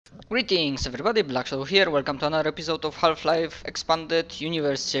Greetings everybody, Black Shadow here, welcome to another episode of Half-Life Expanded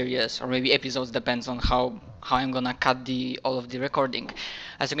Universe series, or maybe episodes, depends on how I'm gonna cut all of the recording.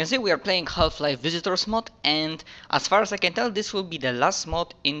 As you can see, we are playing Half-Life Visitors mod, and as far as I can tell, this will be the last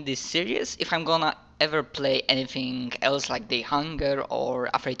mod in this series. If I'm gonna ever play anything else like The Hunger or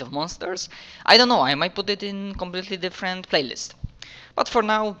Afraid of Monsters, I don't know, I might put it in completely different playlist. But for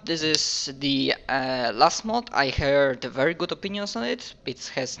now, this is the last mod. I heard very good opinions on it. It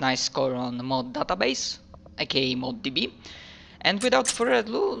has nice score on mod database, aka ModDB. And without further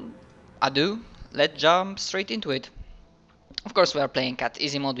ado, let's jump straight into it. Of course, we are playing at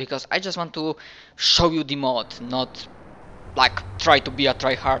easy mode because I just want to show you the mod, not like try to be a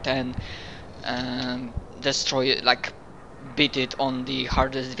tryhard and destroy it, like beat it on the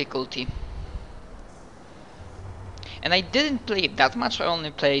hardest difficulty. And I didn't play it that much, I only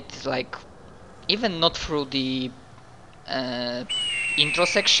played like, even not through the intro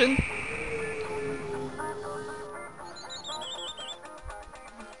section.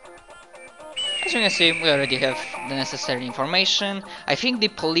 As you can see, we already have the necessary information. I think the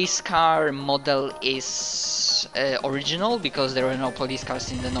police car model is original, because there were no police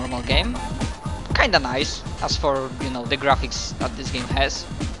cars in the normal game. Kinda nice, as for, you know, the graphics that this game has.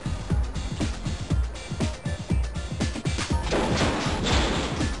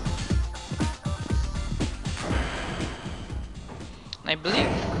 I believe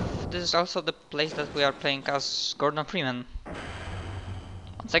this is also the place that we are playing as Gordon Freeman.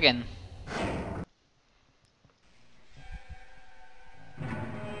 Once again.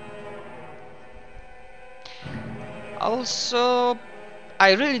 Also,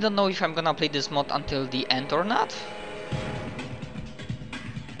 I really don't know if I'm gonna play this mod until the end or not.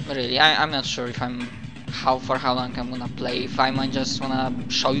 Really, I'm not sure if for how long I'm gonna play. If I might just wanna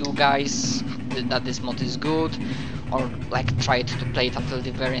show you guys that this mod is good, or like try to play it until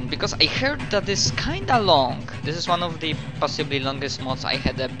the very end, because I heard that it's kinda long. This is one of the possibly longest mods I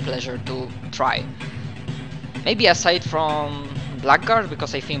had the pleasure to try. Maybe aside from Blackguard,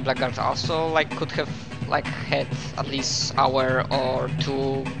 because I think Blackguard also like could have like had at least hour or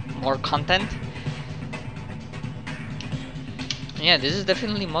two more content. Yeah, this is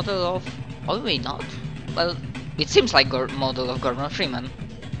definitely model of... oh wait, not? Well, it seems like model of Gordon Freeman.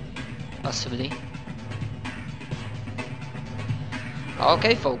 Possibly.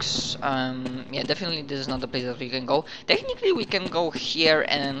 Okay, folks, yeah, definitely this is not the place that we can go. Technically we can go here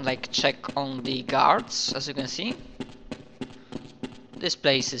and like check on the guards, as you can see. This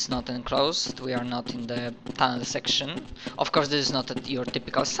place is not enclosed, we are not in the tunnel section. Of course this is not your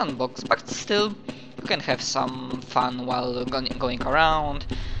typical sandbox, but still you can have some fun while going around.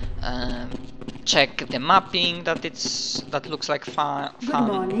 Check the mapping, that looks like fun. Good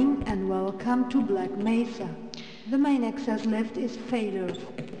morning and welcome to Black Mesa. The main access lift is failure.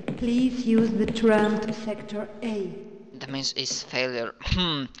 Please use the tram to sector A. The main is failure.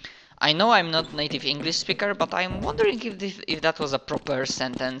 I know I'm not native English speaker, but I'm wondering if that was a proper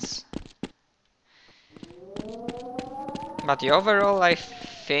sentence. But the overall, I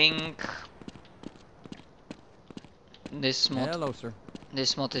think this mod. Hello, sir.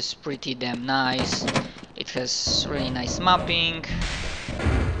 This mod is pretty damn nice. It has really nice mapping.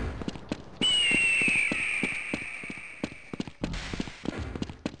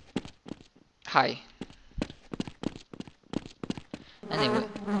 Hi. Anyway,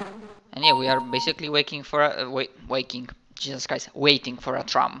 and yeah, we are basically waiting for a Jesus Christ, waiting for a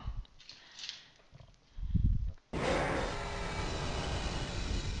tram.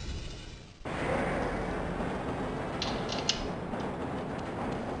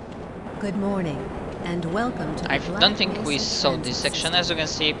 Good morning and welcome to the I don't think we saw this section. As you can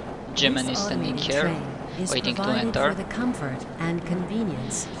see, Jimin is standing here, waiting to enter. For the comfort and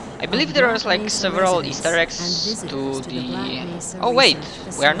convenience. I believe there are like several Easter eggs to the... oh wait,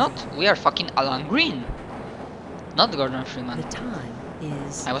 we are not. We are fucking Alan Green, not Gordon Freeman. The time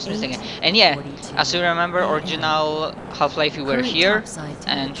is I was mistaken. And yeah, as you remember, original Half-Life, we were here,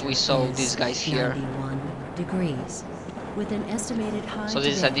 and we saw these guys here. 91 degrees. With an estimated high So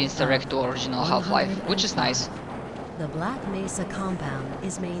this is an Easter egg to original Half-Life, which is nice. The Black Mesa compound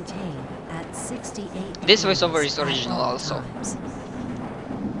is maintained at 68. This voiceover is original also. Times.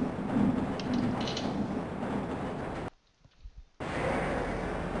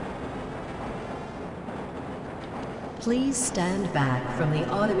 Please stand back from the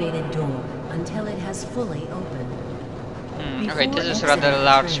automated door until it has fully opened. Okay, this is rather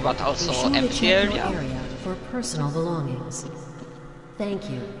large but also empty area. For personal belongings. Thank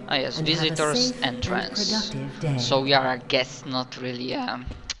you. Ah yes, visitors entrance. So we are a guest, not really a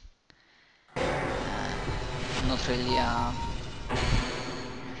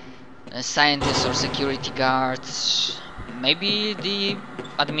scientists or security guards. Maybe the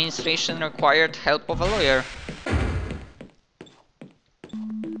administration required help of a lawyer.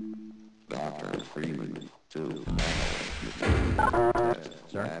 Dr. Freeman to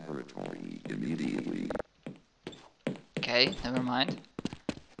Sir? laboratory immediately. Okay, never mind.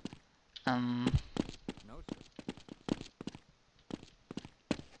 No, sir.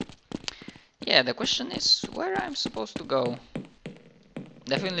 Yeah, the question is where I'm supposed to go.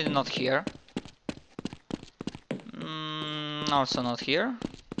 Definitely not here. Also not here.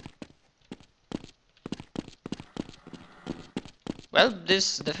 Well,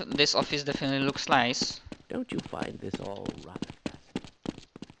 this office definitely looks nice. Don't you find this all rather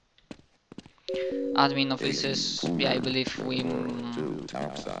fascinating? Admin offices, yeah, I believe we To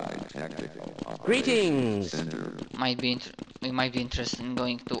topside technical Greetings! center. we might be interested in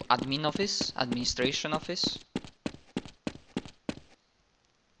going to admin office, administration office.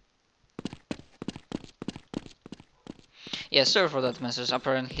 Yeah, sorry for that message.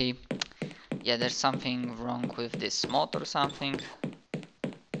 Apparently, yeah, there's something wrong with this mod or something.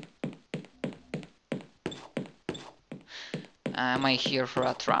 Am I here for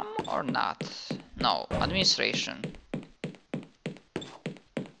a tram or not? No, administration.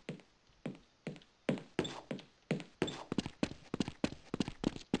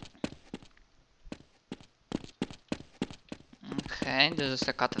 Okay, this is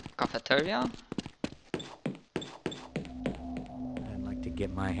a cafeteria. I'd like to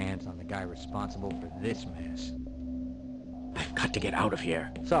get my hands on the guy responsible for this mess. I've got to get out of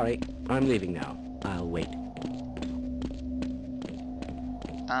here. Sorry, I'm leaving now. I'll wait.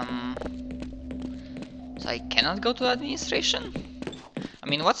 So I cannot go to administration? I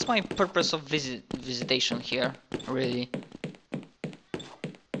mean, what's my purpose of visitation here, really?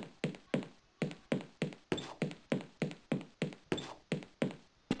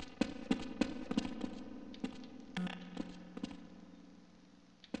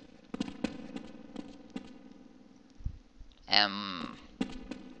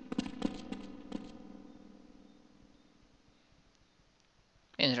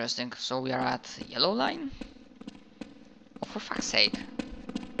 Interesting. So we are at yellow line? Oh, for fuck's sake.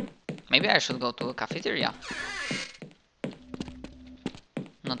 Maybe I should go to a cafeteria.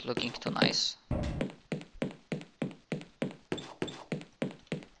 Not looking too nice.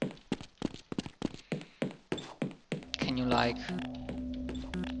 Can you like...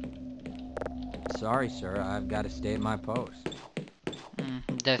 Sorry, sir, I've got to stay at my post.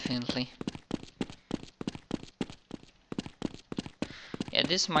 Definitely. Yeah,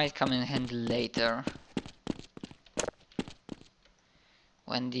 this might come in handy later.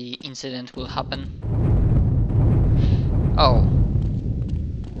 When the incident will happen. Oh.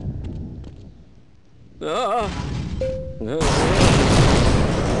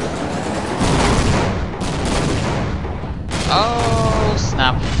 Oh,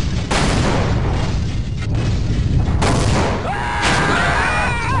 snap.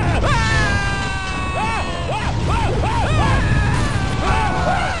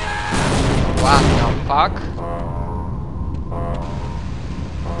 What the fuck?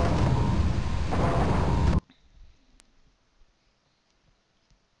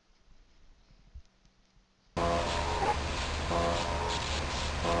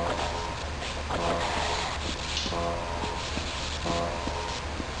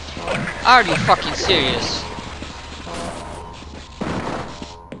 Are you fucking serious?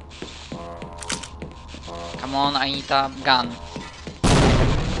 Come on, I need a gun.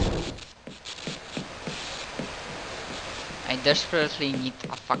 I desperately need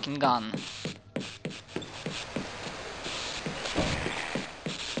a fucking gun.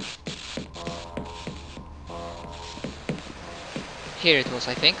 Here it was,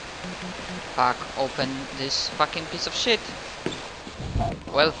 I think. Fuck, open this fucking piece of shit.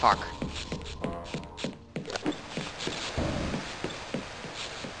 Well, fuck.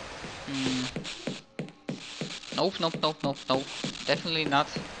 Nope, nope, nope, nope, nope. Definitely not.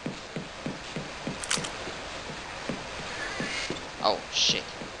 Oh, shit.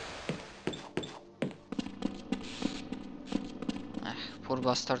 Ah, poor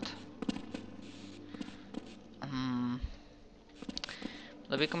bastard.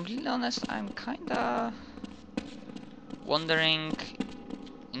 To be completely honest, I'm kinda wondering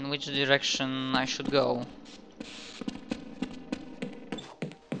in which direction I should go.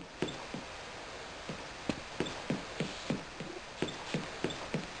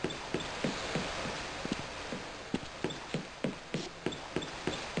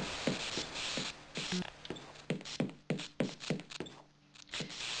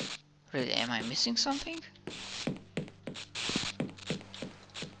 Really, am I missing something?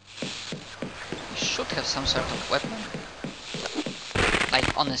 should have some sort of weapon.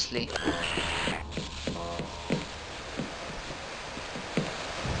 Like, honestly.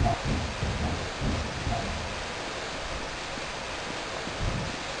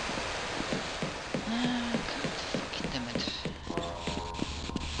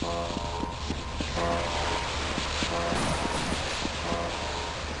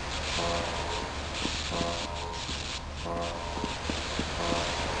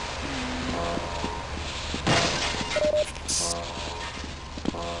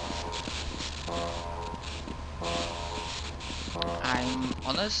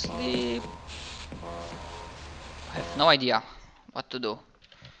 Honestly, I have no idea what to do.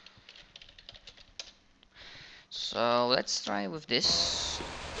 So let's try with this.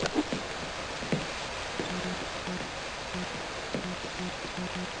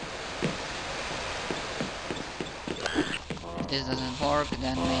 If this doesn't work,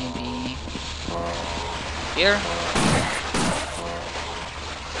 then maybe here.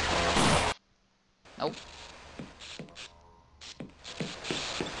 Nope.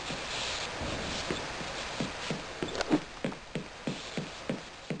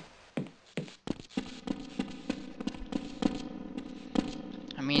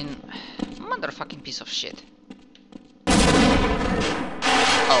 I mean, motherfucking piece of shit.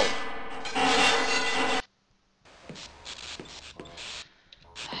 Oh.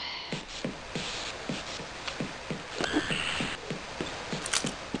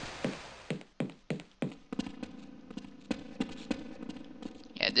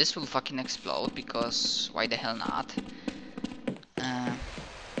 Yeah, this will fucking explode because why the hell not? Yeah,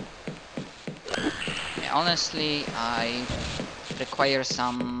 honestly, I require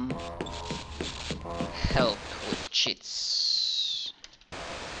some help with cheats.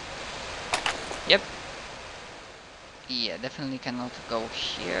 Yep. Yeah, definitely cannot go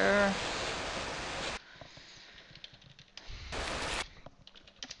here.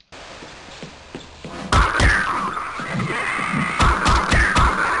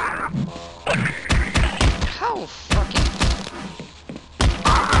 How fucking...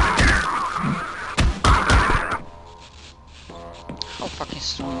 How fucking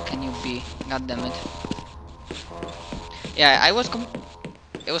strong can you be? God damn it. Yeah, I was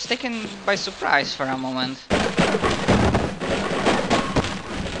taken by surprise for a moment.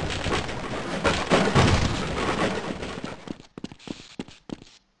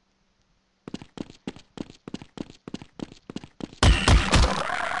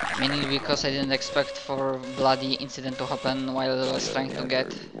 Mainly because I didn't expect for bloody incident to happen while I was trying to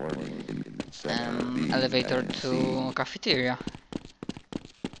get elevator to cafeteria.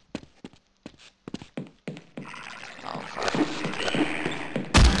 Oh fuck.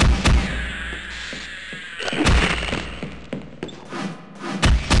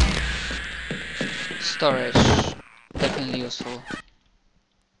 Storage, definitely useful.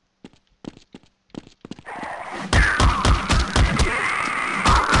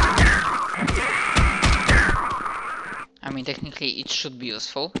 I mean, technically it should be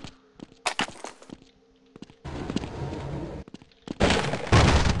useful.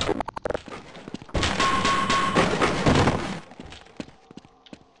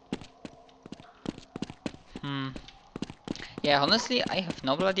 Yeah, honestly, I have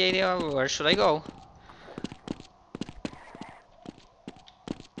no bloody idea where should I go.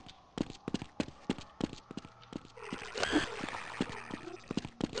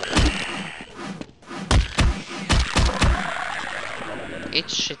 Eat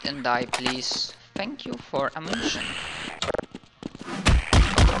shit and die, please. Thank you for a mention.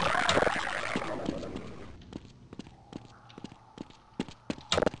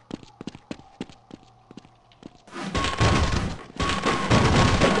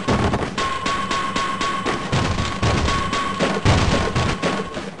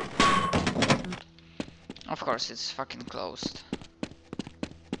 Of course, it's fucking closed.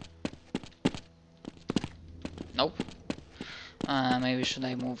 Nope. Maybe should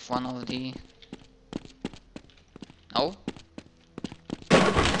I move one of the... No?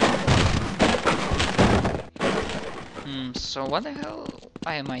 So what the hell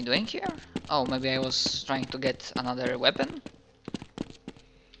am I doing here? Oh, maybe I was trying to get another weapon?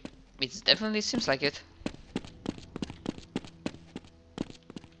 It definitely seems like it.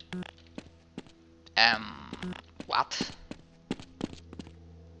 What?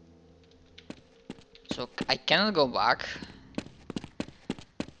 So I cannot go back.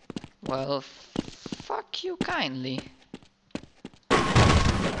 Well, fuck you kindly.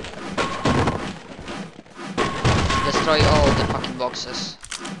 Destroy all the fucking boxes.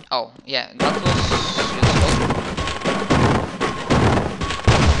 Oh, yeah, that was useful.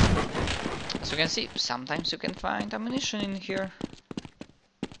 As you can see, sometimes you can find ammunition in here.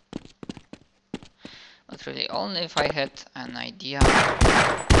 But really, only if I had an idea.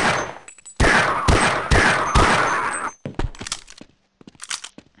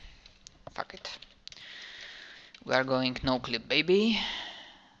 Fuck it. We are going no clip, baby.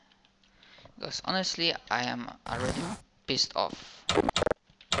 Because honestly, I am already pissed off.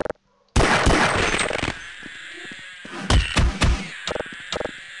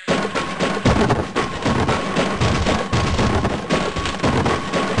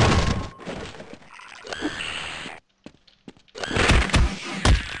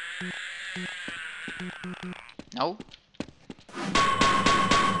 No.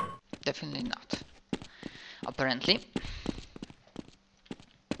 Definitely not. Apparently.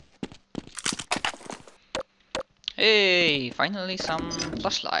 Hey, finally some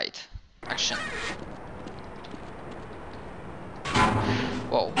flashlight action.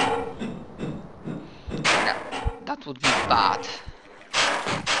 Whoa. That would be bad.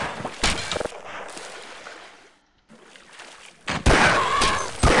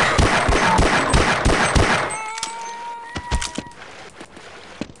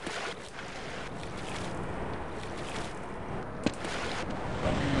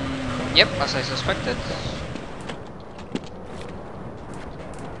 Yep, as I suspected.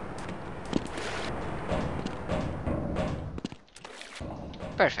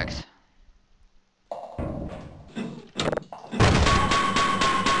 Perfect.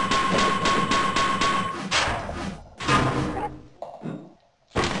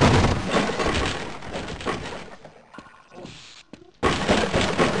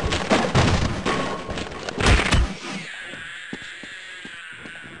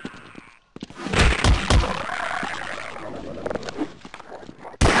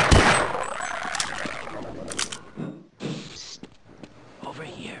 Over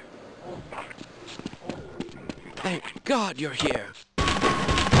here. Thank God you're here.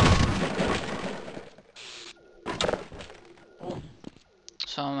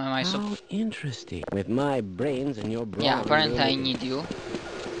 So am I How interesting. With my brains and your brawn. Yeah, apparently I need you.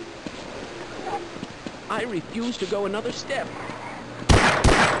 I refuse to go another step.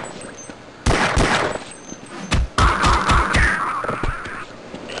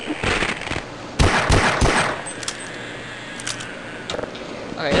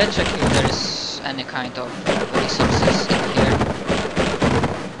 Okay, let's check if there is any kind of resources in here.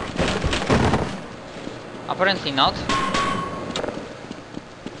 Apparently not.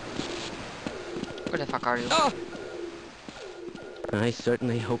 Where the fuck are you? I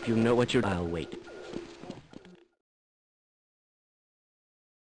certainly hope you know what you're... I'll wait.